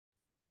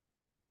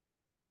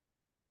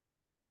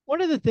One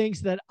of the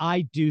things that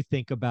I do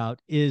think about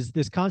is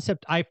this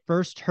concept I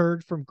first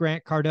heard from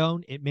Grant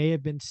Cardone. It may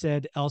have been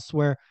said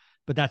elsewhere,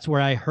 but that's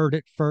where I heard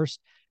it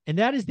first. And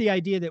that is the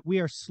idea that we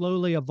are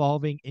slowly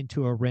evolving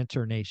into a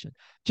renter nation.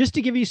 Just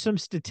to give you some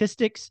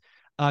statistics,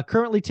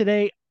 currently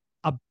today,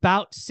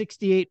 about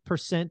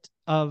 68%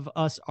 of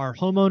us are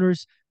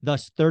homeowners,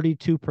 thus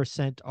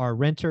 32% are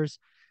renters.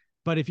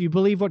 But if you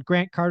believe what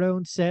Grant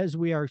Cardone says,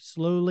 we are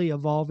slowly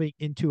evolving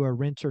into a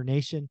renter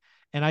nation.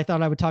 And I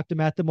thought I would talk to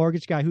Matt, the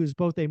mortgage guy, who is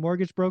both a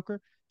mortgage broker,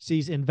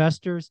 sees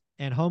investors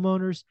and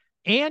homeowners,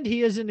 and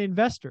he is an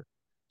investor.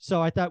 So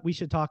I thought we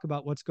should talk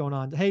about what's going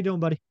on. How you doing,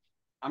 buddy?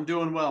 I'm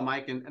doing well,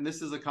 Mike. And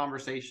this is a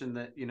conversation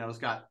that, has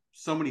got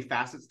so many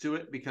facets to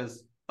it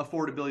because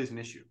affordability is an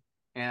issue.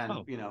 And,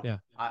 Oh, yeah.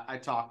 I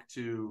talk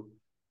to,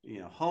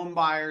 home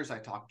buyers. I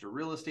talk to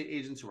real estate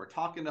agents who are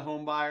talking to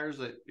home buyers.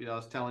 I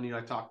was telling you,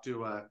 I talked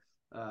to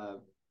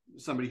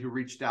somebody who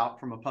reached out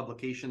from a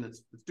publication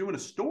that's doing a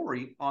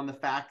story on the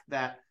fact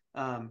that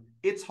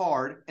it's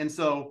hard. And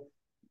so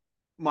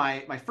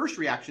my first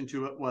reaction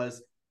to it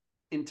was,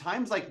 in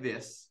times like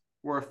this,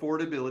 where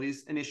affordability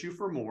is an issue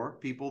for more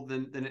people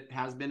than it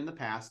has been in the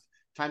past,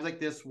 times like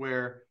this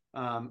where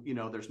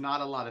there's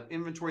not a lot of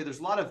inventory, there's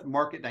a lot of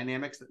market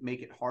dynamics that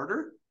make it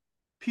harder.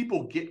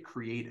 People get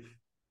creative,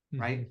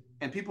 right?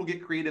 And people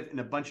get creative in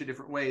a bunch of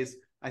different ways.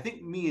 I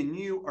think me and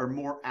you are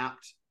more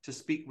apt to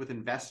speak with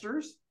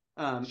investors.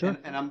 Sure.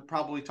 And I'm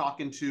probably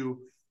talking to,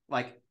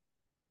 like,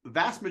 the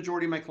vast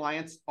majority of my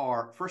clients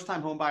are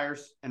first-time home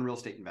buyers and real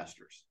estate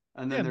investors.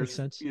 And Yeah, then makes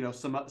there's,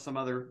 sense. some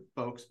other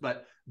folks,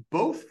 but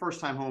both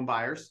first-time home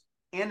buyers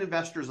and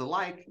investors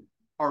alike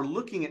are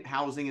looking at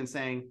housing and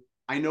saying,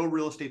 I know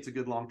real estate's a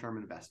good long-term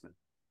investment.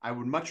 I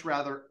would much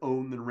rather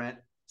own than rent.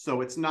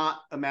 So it's not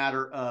a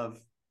matter of,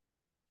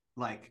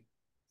 like,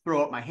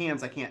 throw up my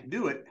hands, I can't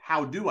do it.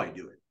 How do I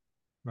do it?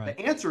 Right.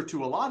 The answer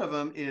to a lot of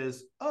them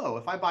is, oh,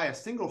 if I buy a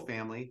single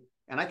family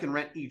and I can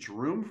rent each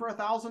room for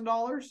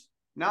 $1,000,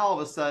 now all of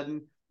a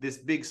sudden this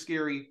big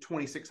scary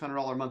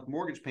 $2,600 a month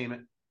mortgage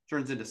payment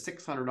turns into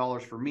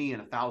 $600 for me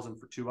and $1,000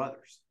 for two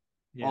others.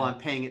 Yeah. While I'm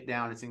paying it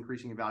down, it's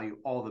increasing in value,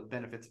 all the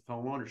benefits of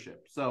home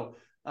ownership. So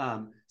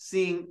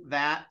seeing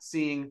I'm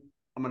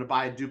going to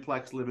buy a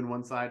duplex, live in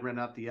one side, rent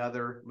out the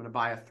other. I'm going to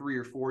buy a 3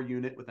 or 4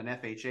 unit with an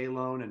FHA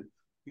loan, and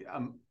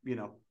I'm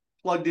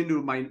plugged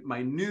into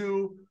my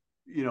new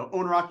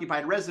owner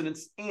occupied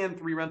residence and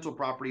 3 rental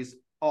properties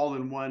all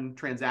in one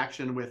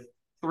transaction with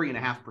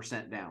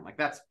 3.5% down. Like,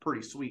 that's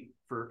pretty sweet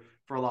for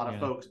a lot of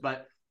folks,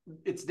 but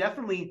it's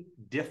definitely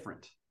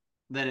different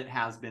than it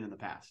has been in the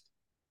past.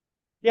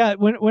 Yeah,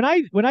 when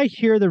I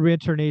hear the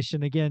renter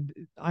nation again,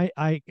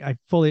 I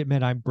fully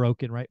admit I'm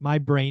broken, right? My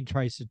brain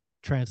tries to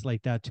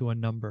translate that to a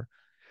number,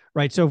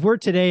 right? So if we're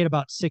today at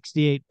about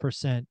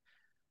 68%,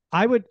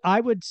 I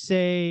would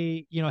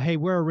say, hey,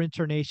 we're a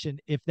renter nation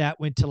if that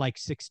went to like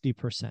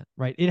 60%,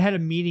 right? It had a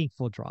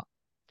meaningful drop.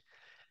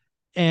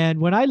 And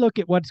when I look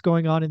at what's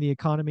going on in the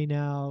economy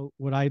now,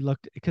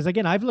 because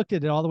again, I've looked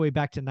at it all the way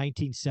back to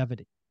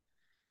 1970.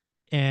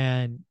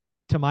 And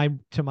to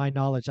my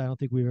knowledge, I don't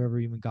think we've ever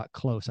even got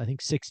close. I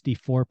think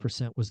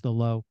 64% was the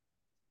low,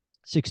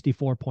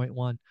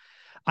 64.1.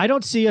 I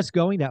don't see us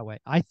going that way.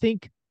 I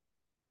think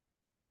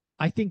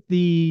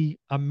the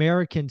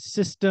American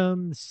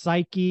system,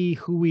 psyche,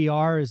 who we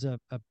are as a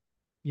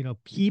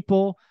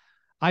people,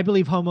 I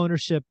believe home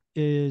ownership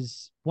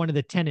is one of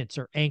the tenets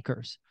or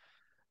anchors.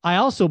 I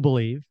also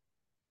believe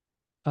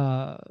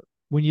uh,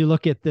 when you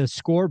look at the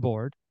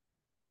scoreboard,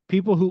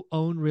 people who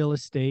own real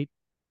estate,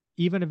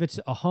 even if it's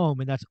a home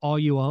and that's all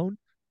you own,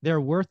 they're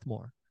worth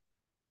more.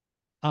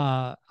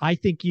 I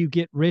think you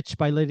get rich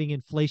by letting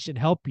inflation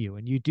help you,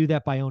 and you do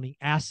that by owning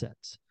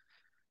assets.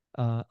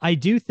 I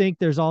do think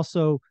there's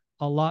also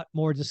a lot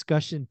more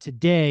discussion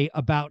today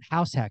about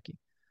house hacking.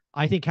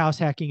 I think house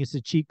hacking is the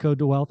cheat code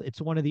to wealth.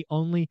 It's one of the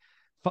only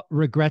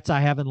regrets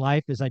I have in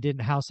life is I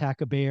didn't house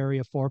hack a Bay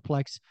Area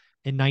fourplex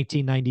in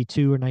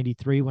 1992 or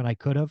 93 when I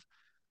could have.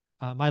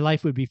 My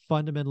life would be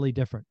fundamentally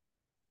different.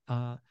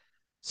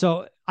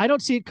 So I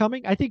don't see it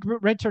coming. I think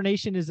Renter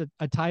Nation is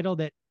a title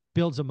that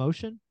builds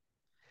emotion.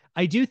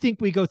 I do think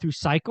we go through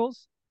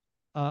cycles.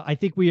 I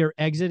think we are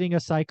exiting a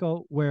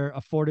cycle where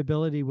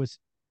affordability was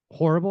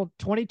horrible.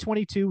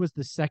 2022 was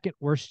the second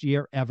worst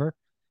year ever,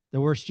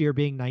 the worst year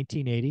being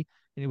 1980,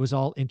 and it was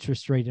all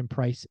interest rate and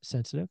price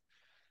sensitive.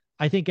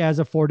 I think as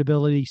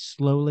affordability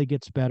slowly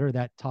gets better,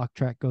 that talk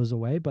track goes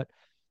away, but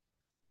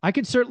I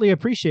can certainly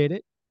appreciate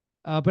it.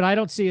 But I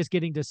don't see us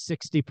getting to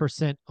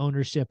 60%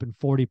 ownership and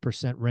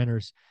 40%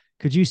 renters.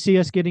 Could you see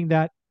us getting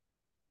that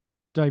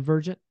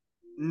divergent?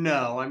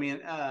 No, I mean,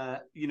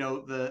 the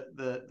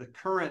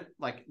current,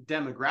 like,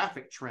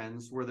 demographic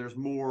trends where there's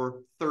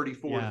more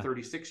 34 to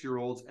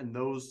 36-year-olds, and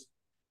those,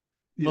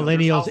 there's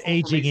Millennials household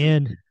aging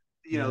formations,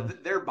 in.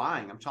 they're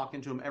buying. I'm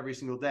talking to them every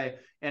single day.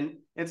 And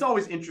it's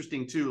always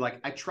interesting too. Like,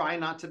 I try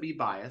not to be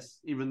biased,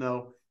 even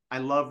though I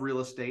love real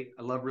estate.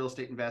 I love real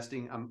estate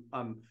investing.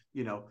 I'm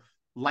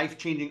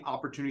life-changing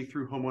opportunity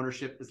through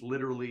homeownership is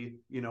literally,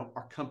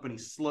 our company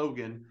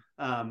slogan.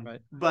 Right.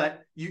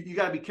 But you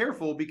got to be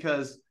careful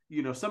because,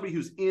 somebody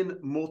who's in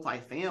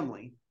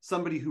multifamily,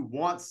 somebody who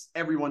wants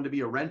everyone to be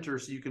a renter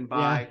so you can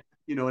buy,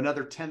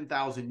 another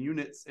 10,000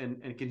 units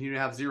and continue to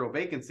have zero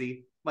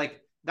vacancy.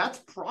 Like that's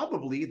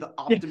probably the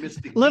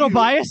optimistic little view,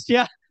 biased.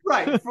 Yeah.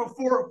 right.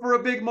 For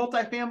a big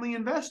multifamily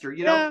investor,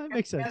 Yeah, it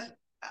makes sense.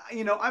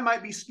 I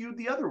might be skewed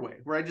the other way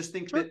where I just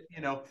think Sure.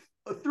 that,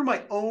 through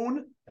my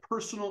own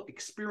personal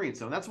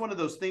experience. And that's one of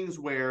those things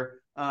where,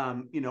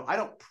 I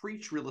don't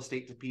preach real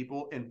estate to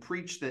people and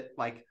preach that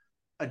like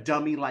a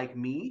dummy like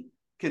me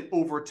can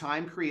over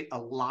time create a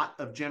lot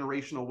of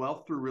generational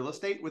wealth through real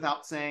estate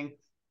without saying,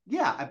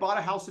 yeah, I bought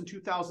a house in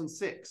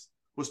 2006.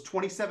 Was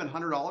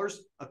 $2,700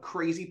 a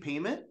crazy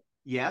payment?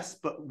 Yes.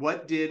 But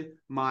what did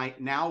my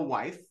now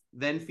wife,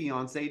 then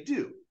fiance,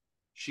 do?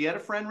 She had a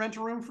friend rent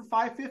a room for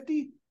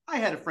 $550. I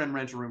had a friend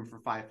rent a room for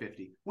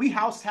 $550. We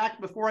house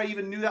hacked before I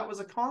even knew that was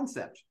a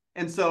concept.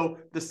 And so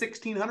the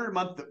 $1,600 a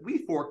month that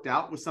we forked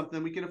out was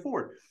something we can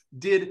afford.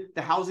 Did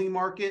the housing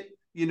market,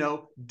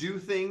 do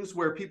things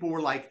where people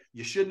were like,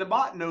 you shouldn't have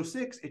bought in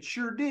 06? It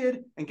sure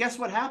did. And guess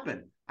what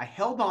happened? I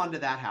held on to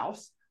that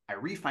house. I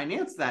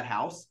refinanced that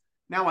house.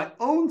 Now I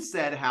own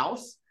said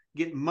house,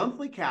 get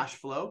monthly cash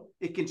flow.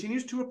 It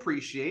continues to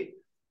appreciate.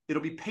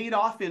 It'll be paid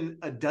off in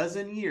a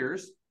dozen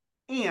years.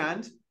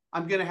 And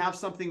I'm going to have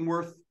something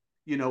worth,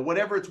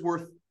 whatever it's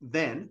worth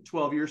then,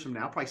 12 years from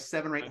now, probably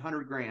 700 or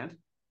 800 grand.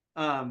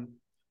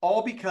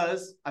 All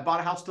because I bought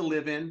a house to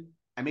live in.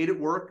 I made it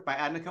work by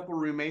adding a couple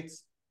of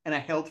roommates and I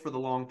held for the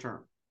long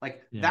term.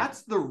 Like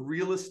that's the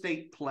real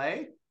estate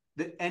play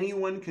that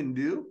anyone can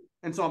do.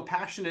 And so I'm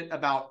passionate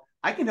about,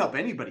 I can help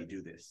anybody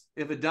do this.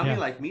 If a dummy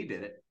like me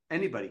did it,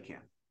 anybody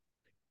can.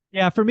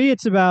 Yeah, for me,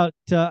 it's about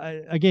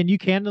again, you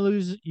can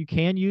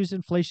use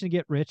inflation to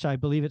get rich. I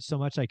believe it so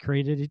much. I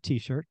created a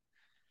T-shirt.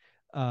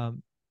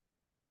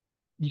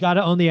 You got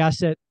to own the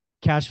asset,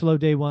 cash flow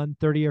day one,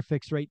 30-year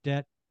fixed rate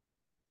debt.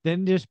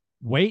 Then just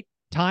wait,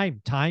 time,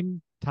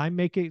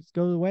 make it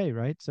go away,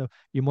 right? So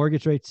your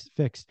mortgage rate's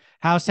fixed.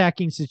 House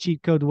hacking's the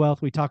cheat code to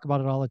wealth. We talk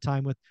about it all the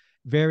time with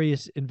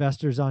various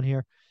investors on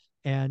here,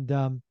 and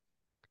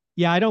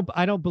I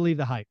don't believe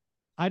the hype.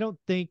 I don't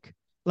think,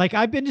 like,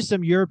 I've been to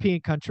some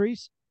European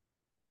countries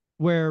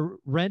where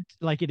rent,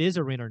 like, it is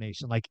a renter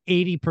nation. Like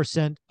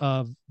 80%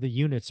 of the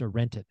units are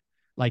rented,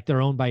 like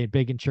they're owned by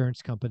big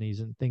insurance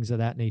companies and things of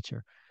that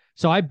nature.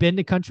 So I've been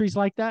to countries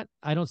like that.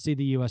 I don't see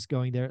the U.S.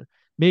 going there.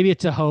 Maybe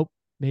it's a hope,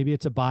 maybe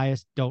it's a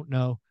bias, don't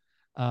know.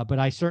 But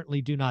I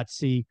certainly do not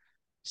see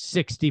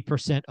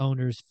 60%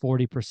 owners,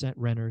 40%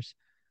 renters.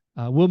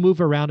 We'll move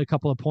around a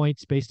couple of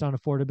points based on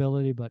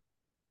affordability, but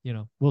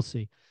we'll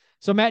see.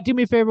 So Matt, do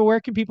me a favor.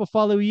 Where can people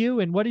follow you,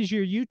 and what is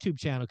your YouTube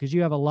channel? Because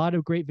you have a lot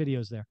of great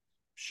videos there.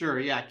 Sure.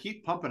 Yeah.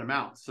 Keep pumping them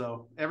out.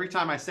 So every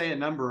time I say a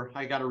number,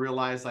 I got to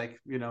realize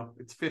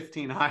it's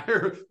 15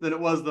 higher than it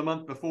was the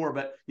month before,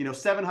 but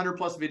 700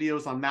 plus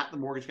videos on Matt the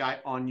Mortgage Guy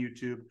on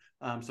YouTube.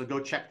 So go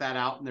check that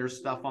out. And there's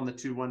stuff on the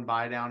 2-1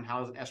 buy down.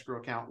 How does an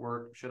escrow account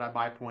work? Should I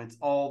buy points?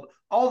 All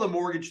the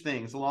mortgage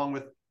things, along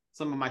with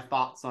some of my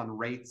thoughts on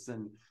rates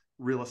and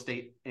real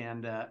estate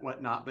and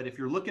whatnot. But if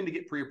you're looking to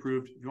get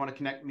pre-approved, if you want to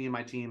connect with me and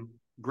my team,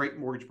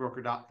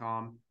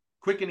 greatmortgagebroker.com,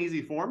 quick and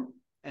easy form.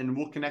 And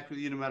we'll connect with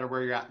you no matter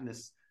where you're at in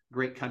this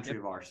great country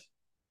of ours.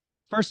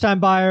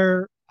 First-time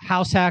buyer,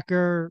 house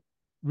hacker,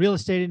 real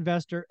estate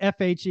investor,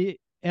 FHA,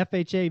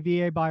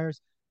 VA buyers.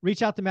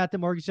 Reach out to Matt the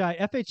Mortgage Guy.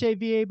 FHA,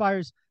 VA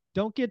buyers,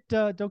 don't get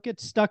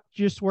stuck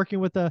just working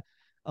with a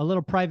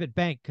little private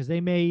bank, because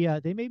they may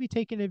be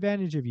taking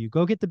advantage of you.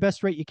 Go get the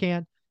best rate you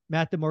can.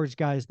 Matt the Mortgage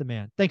Guy is the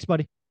man. Thanks,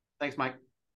 buddy. Thanks, Mike.